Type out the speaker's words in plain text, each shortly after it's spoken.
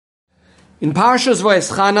In Parshas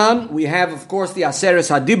Vayeschanan, we have, of course, the Aseres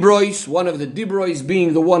HaDibrois, one of the Dibrois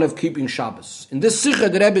being the one of keeping Shabbos. In this Sikha,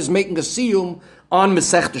 the Rebbe is making a siyum on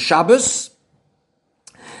Masechta Shabbos.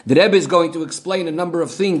 The Rebbe is going to explain a number of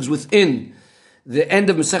things within the end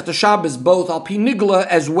of Masechta Shabbos, both Al Pi Nigla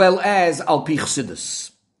as well as Al Pi Chassidus.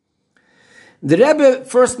 The Rebbe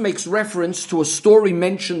first makes reference to a story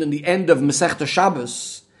mentioned in the end of Masechta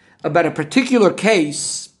Shabbos about a particular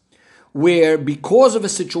case where, because of a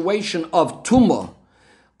situation of tumah,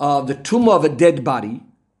 the tumah of a dead body,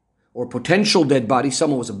 or potential dead body,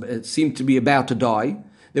 someone seemed to be about to die,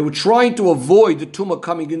 they were trying to avoid the tumah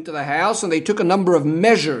coming into the house, and they took a number of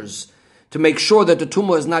measures to make sure that the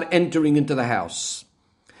tumah is not entering into the house.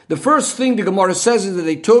 The first thing the Gemara says is that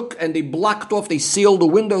they took and they blocked off, they sealed the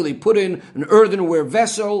window, they put in an earthenware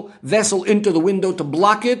vessel into the window to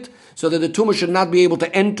block it, so that the tumah should not be able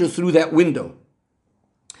to enter through that window.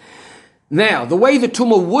 Now, the way the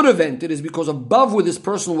tumah would have entered is because above where this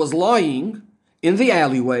person was lying, in the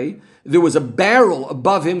alleyway, there was a barrel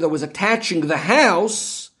above him that was attaching the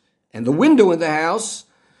house and the window in the house,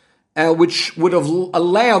 which would have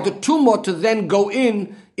allowed the tumah to then go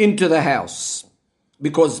into the house.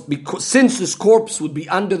 Because since this corpse would be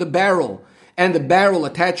under the barrel, and the barrel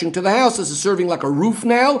attaching to the house, this is serving like a roof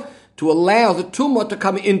now, to allow the tumah to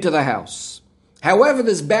come into the house. However,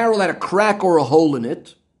 this barrel had a crack or a hole in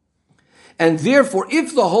it, and therefore,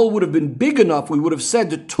 if the hole would have been big enough, we would have said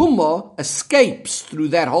the tumah escapes through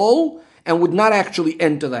that hole and would not actually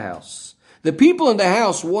enter the house. The people in the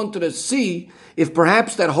house wanted to see if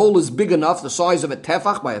perhaps that hole is big enough, the size of a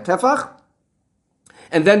tefach by a tefach,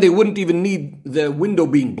 and then they wouldn't even need the window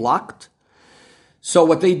being blocked. So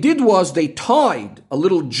what they did was they tied a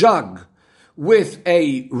little jug with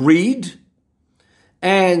a reed,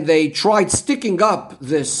 and they tried sticking up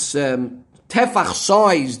this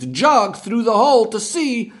tefach-sized jug through the hole to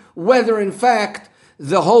see whether, in fact,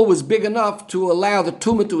 the hole was big enough to allow the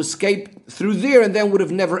tumah to escape through there and then would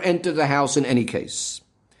have never entered the house in any case.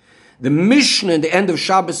 The Mishnah in the end of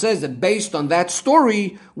Shabbos says that based on that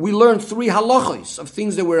story, we learned 3 halachos of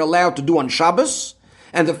things that we're allowed to do on Shabbos.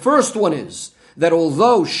 And the first one is that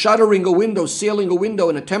although shuttering a window, sealing a window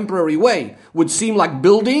in a temporary way would seem like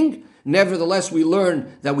building, nevertheless we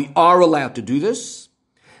learn that we are allowed to do this.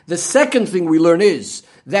 The second thing we learn is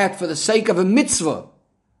that for the sake of a mitzvah,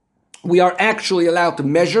 we are actually allowed to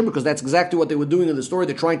measure, because that's exactly what they were doing in the story.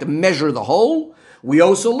 They're trying to measure the hole. We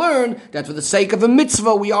also learn that for the sake of a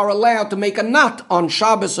mitzvah, we are allowed to make a knot on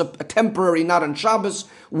Shabbos, a temporary knot on Shabbos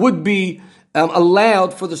would be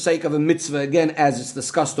allowed for the sake of a mitzvah, again, as it's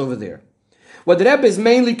discussed over there. What the Rebbe is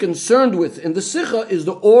mainly concerned with in the Sikha is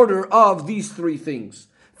the order of these 3 things.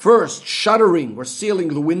 First, shuttering or sealing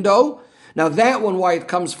the window. Now that one, why it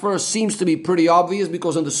comes first, seems to be pretty obvious,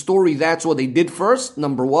 because in the story that's what they did first,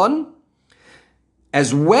 number 1.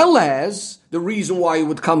 As well as the reason why it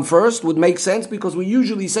would come first would make sense, because we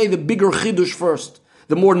usually say the bigger chidush first,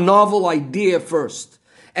 the more novel idea first.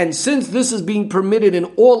 And since this is being permitted in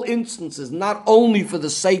all instances, not only for the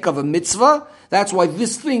sake of a mitzvah, that's why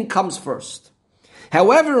this thing comes first.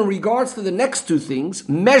 However, in regards to the next 2 things,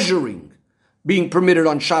 measuring being permitted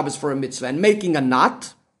on Shabbos for a mitzvah and making a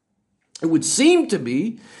knot, it would seem to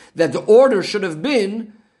be that the order should have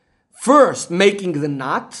been first making the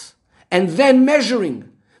knot and then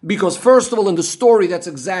measuring. Because first of all, in the story, that's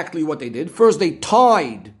exactly what they did. First, they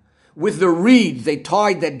tied with the reed, they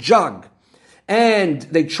tied that jug, and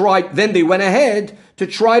then they went ahead to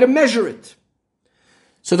try to measure it.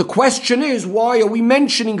 So the question is, why are we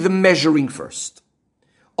mentioning the measuring first?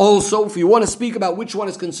 Also, if you want to speak about which one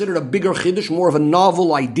is considered a bigger chiddush, more of a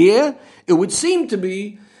novel idea, it would seem to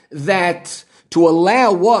be that to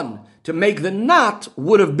allow one to make the knot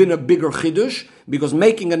would have been a bigger chiddush, because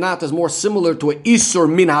making a knot is more similar to an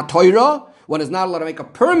isur min ha-Torah. One is not allowed to make a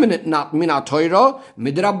permanent knot min ha-Torah,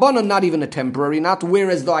 midrabanan, not even a temporary knot,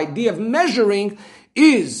 whereas the idea of measuring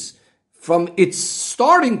is, from its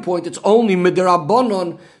starting point, it's only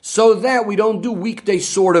midrabanan, so that we don't do weekday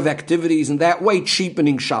sort of activities, and that way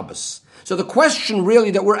cheapening Shabbos. So the question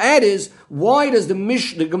really that we're at is, why does the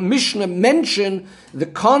Mishnah mention the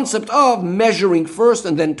concept of measuring first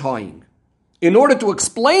and then tying? In order to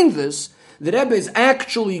explain this, the Rebbe is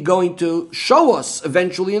actually going to show us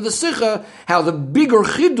eventually in the Sikha how the bigger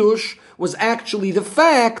chidush was actually the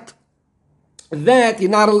fact that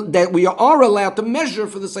that we are allowed to measure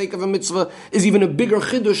for the sake of a mitzvah is even a bigger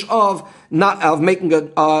chidush of making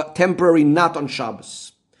a temporary knot on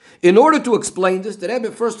Shabbos. In order to explain this, the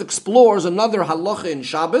Rebbe first explores another halacha in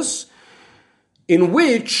Shabbos, in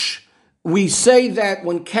which we say that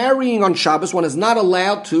when carrying on Shabbos, one is not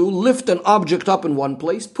allowed to lift an object up in one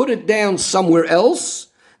place, put it down somewhere else,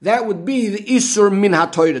 that would be the Isur Min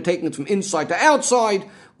HaTorah, taking it from inside to outside,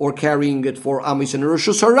 or carrying it for Amis and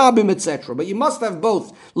Rishus Harabim, etc. But you must have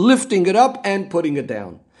both, lifting it up and putting it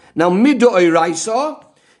down. Now, Midoiraisa,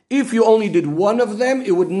 if you only did one of them,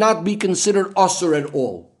 it would not be considered Asur at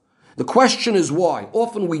all. The question is why.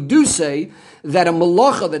 Often we do say that a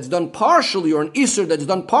malacha that's done partially, or an Isur that's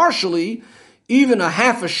done partially, even a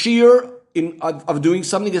half a shear of doing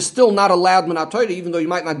something is still not allowed min HaTorah, even though you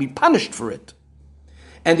might not be punished for it.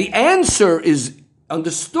 And the answer is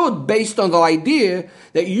understood based on the idea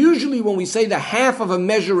that usually when we say the half of a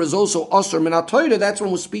measure is also Asur min HaTorah, that's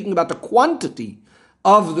when we're speaking about the quantity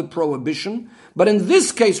of the prohibition. But in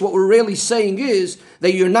this case, what we're really saying is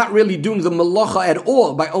that you're not really doing the malacha at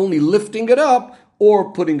all by only lifting it up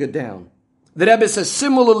or putting it down. The Rebbe says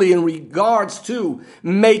similarly in regards to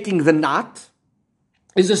making the knot,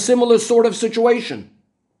 is a similar sort of situation.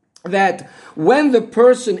 That when the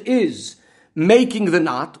person is making the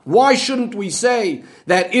knot, why shouldn't we say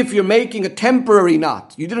that if you're making a temporary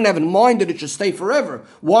knot, you didn't have in mind that it should stay forever,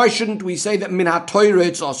 why shouldn't we say that min HaTorah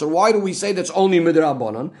it's also? Why do we say that's only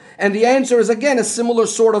midrabanan? And the answer is again a similar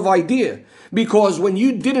sort of idea. Because when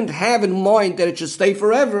you didn't have in mind that it should stay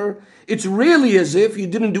forever, it's really as if you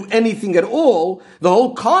didn't do anything at all. The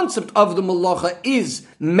whole concept of the malacha is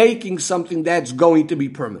making something that's going to be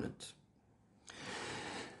permanent.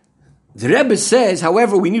 The Rebbe says,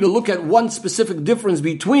 however, we need to look at one specific difference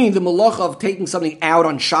between the malacha of taking something out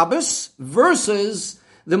on Shabbos versus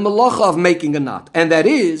the malacha of making a knot. And that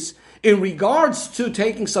is, in regards to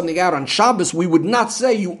taking something out on Shabbos, we would not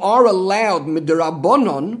say you are allowed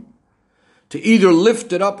midrabanan to either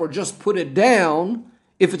lift it up or just put it down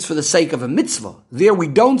if it's for the sake of a mitzvah. There we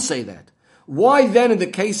don't say that. Why then in the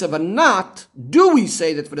case of a knot do we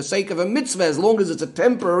say that for the sake of a mitzvah, as long as it's a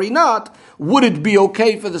temporary knot, would it be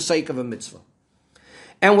okay for the sake of a mitzvah?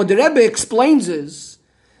 And what the Rebbe explains is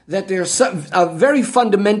that there's a very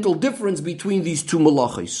fundamental difference between these two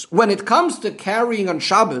malachis. When it comes to carrying on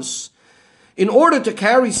Shabbos, in order to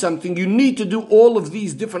carry something, you need to do all of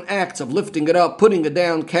these different acts of lifting it up, putting it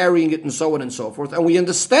down, carrying it, and so on and so forth. And we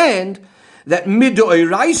understand that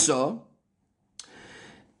midoiraisa,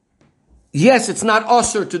 yes, it's not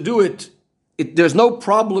usher to do it. There's no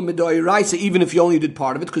problem midoiraisa, even if you only did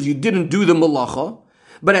part of it, because you didn't do the malacha.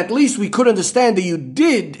 But at least we could understand that you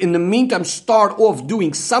did, in the meantime, start off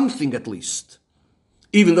doing something at least.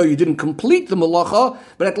 Even though you didn't complete the malacha,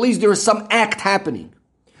 but at least there is some act happening.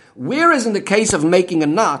 Whereas in the case of making a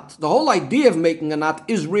knot, the whole idea of making a knot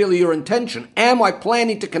is really your intention. Am I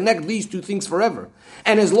planning to connect these two things forever?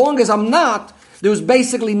 And as long as I'm not, there was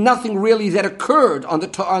basically nothing really that occurred on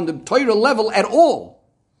the Torah level at all.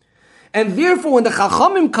 And therefore, when the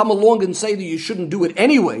Chachamim come along and say that you shouldn't do it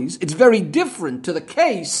anyways, it's very different to the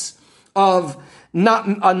case of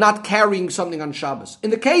not carrying something on Shabbos. In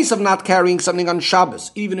the case of not carrying something on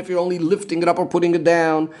Shabbos, even if you're only lifting it up or putting it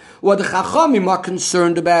down, what the Chachamim are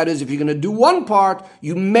concerned about is if you're going to do one part,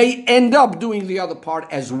 you may end up doing the other part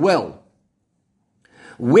as well.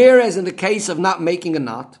 Whereas in the case of not making a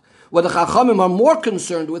knot, what the Chachamim are more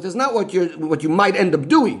concerned with is not what you might end up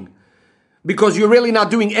doing, because you're really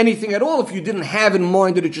not doing anything at all if you didn't have in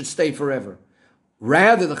mind that it should stay forever.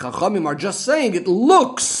 Rather, the Chachamim are just saying it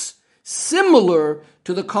looks similar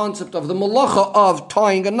to the concept of the malacha of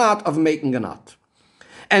tying a knot, of making a knot.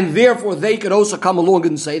 And therefore, they could also come along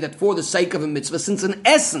and say that for the sake of a mitzvah, since in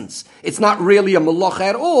essence, it's not really a malacha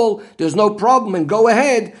at all, there's no problem, and go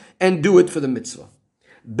ahead and do it for the mitzvah.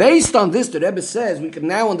 Based on this, the Rebbe says, we can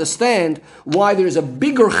now understand why there's a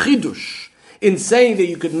bigger chidush in saying that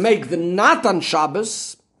you could make the knot on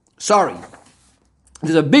Shabbos.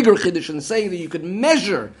 There's a bigger chiddush in saying that you could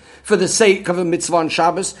measure for the sake of a mitzvah on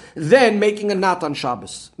Shabbos than making a knot on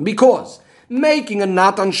Shabbos. Because making a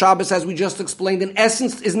knot on Shabbos, as we just explained, in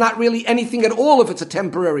essence is not really anything at all if it's a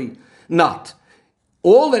temporary knot.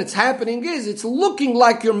 All that's happening is it's looking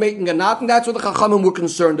like you're making a knot, and that's what the Chachamim were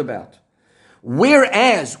concerned about.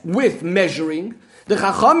 Whereas with measuring, the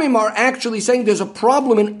Chachamim are actually saying there's a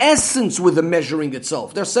problem in essence with the measuring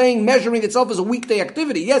itself. They're saying measuring itself is a weekday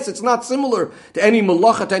activity. Yes, it's not similar to any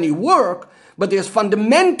malacha, to any work, but there's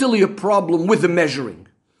fundamentally a problem with the measuring.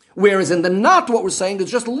 Whereas in the knot, what we're saying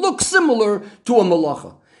is just looks similar to a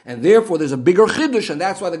malacha. And therefore there's a bigger chiddush, and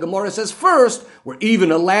that's why the Gemara says first, we're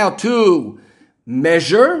even allowed to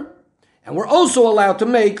measure, and we're also allowed to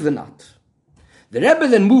make the knot. The Rebbe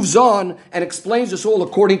then moves on and explains this all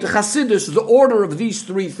according to Chassidus, the order of these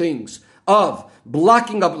three things, of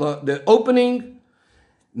blocking up the opening,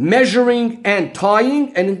 measuring, and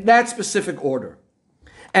tying, and in that specific order.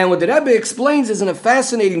 And what the Rebbe explains is in a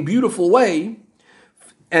fascinating, beautiful way,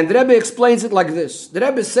 And the Rebbe explains it like this. The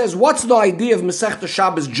Rebbe says, what's the idea of Masechta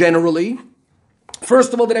Shabbos generally?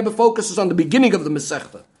 First of all, the Rebbe focuses on the beginning of the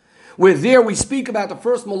Masechta, where there we speak about the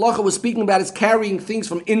first malacha we're speaking about is carrying things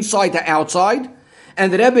from inside to outside.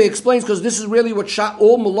 And the Rebbe explains, because this is really what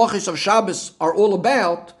all malachos of Shabbos are all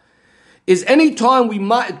about, is anytime we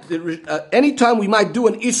might do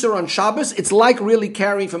an Isser on Shabbos, it's like really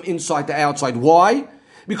carrying from inside to outside. Why?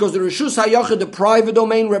 Because the Rishus HaYachid, the private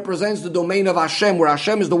domain, represents the domain of Hashem, where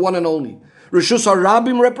Hashem is the one and only. Rishus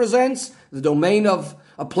HaRabim represents the domain of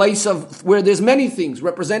a place of where there's many things,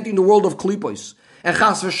 representing the world of Klipos. And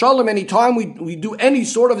Chas v'Shalom, anytime we do any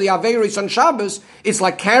sort of the Aveiros on Shabbos, it's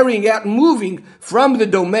like carrying out and moving from the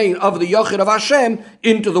domain of the Yachid of Hashem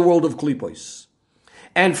into the world of Klipos.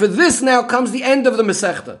 And for this now comes the end of the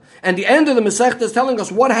Masechta. And the end of the Masechta is telling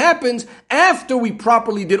us what happens after we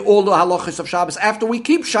properly did all the halachas of Shabbos, after we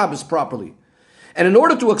keep Shabbos properly. And in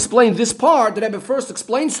order to explain this part, the Rebbe first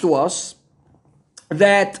explains to us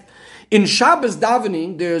that in Shabbos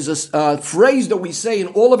davening, there's a phrase that we say in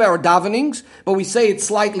all of our davenings, but we say it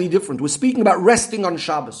slightly different. We're speaking about resting on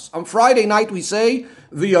Shabbos. On Friday night, we say,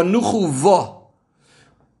 V'yanuchu vo.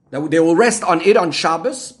 That they will rest on it on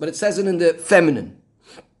Shabbos, but it says it in the feminine.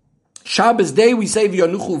 Shabbos day, we say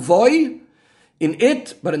V'yanuchu voi, in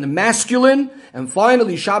it, but in the masculine. And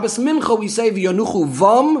finally, Shabbos mincha, we say V'yanuchu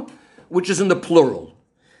vam, which is in the plural.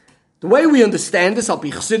 The way we understand this, al pi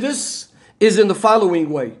Chassidus, is in the following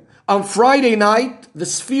way. On Friday night, the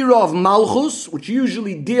Sphira of Malchus, which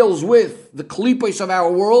usually deals with the Klipos of our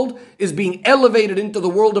world, is being elevated into the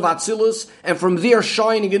world of Atzilus, and from there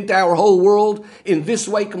shining into our whole world, in this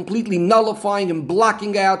way completely nullifying and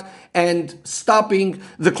blocking out and stopping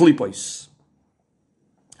the Klipos.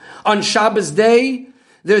 On Shabbos day,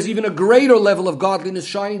 there's even a greater level of godliness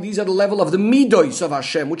shining. These are the level of the Midos of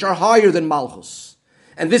Hashem, which are higher than Malchus.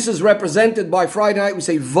 And this is represented by Friday night, we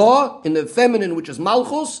say Va in the feminine, which is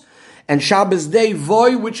Malchus, and Shabbos day,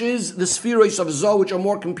 Voi, which is the Spheros of Zoh, which are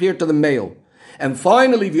more compared to the male. And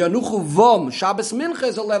finally, V'yanuchu Vom, Shabbos Mincha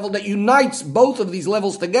is a level that unites both of these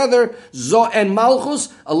levels together, Zoh and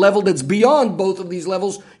Malchus, a level that's beyond both of these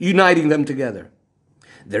levels, uniting them together.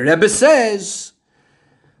 The Rebbe says,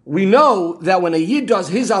 we know that when a Yid does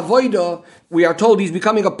his Avodah, we are told he's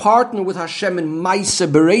becoming a partner with Hashem in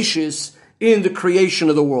Maaseh Bereshis, in the creation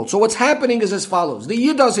of the world. So what's happening is as follows. The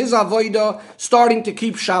Yid does his Avodah, starting to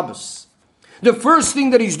keep Shabbos. The first thing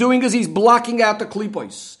that he's doing is he's blocking out the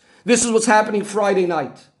Klipos. This is what's happening Friday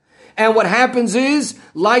night. And what happens is,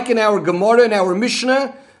 like in our Gemara and our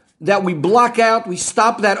Mishnah, that we block out, we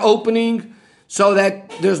stop that opening, so that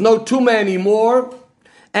there's no Tumah anymore,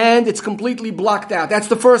 and it's completely blocked out. That's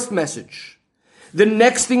the first message. The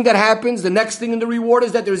next thing that happens, the next thing in the reward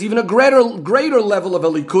is that there's even a greater level of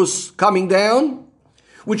elikus coming down,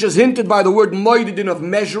 which is hinted by the word moididin of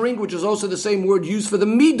measuring, which is also the same word used for the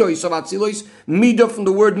midos of Atzilos, midah from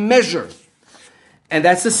the word measure. And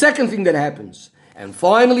that's the second thing that happens. And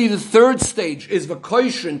finally, the third stage is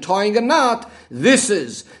v'koishin, tying a knot. This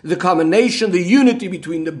is the combination, the unity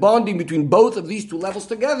between the bonding between both of these two levels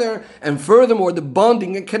together, and furthermore, the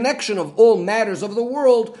bonding and connection of all matters of the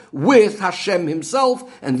world with Hashem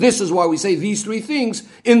himself. And this is why we say these three things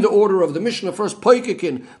in the order of the Mishnah. First,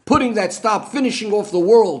 poikekin, putting that stop, finishing off the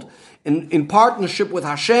world in partnership with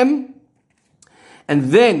Hashem.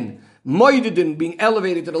 And then, Moididin being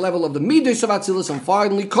elevated to the level of the Midas of Atzilus, and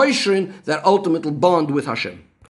finally Koishrin, that ultimate bond with Hashem.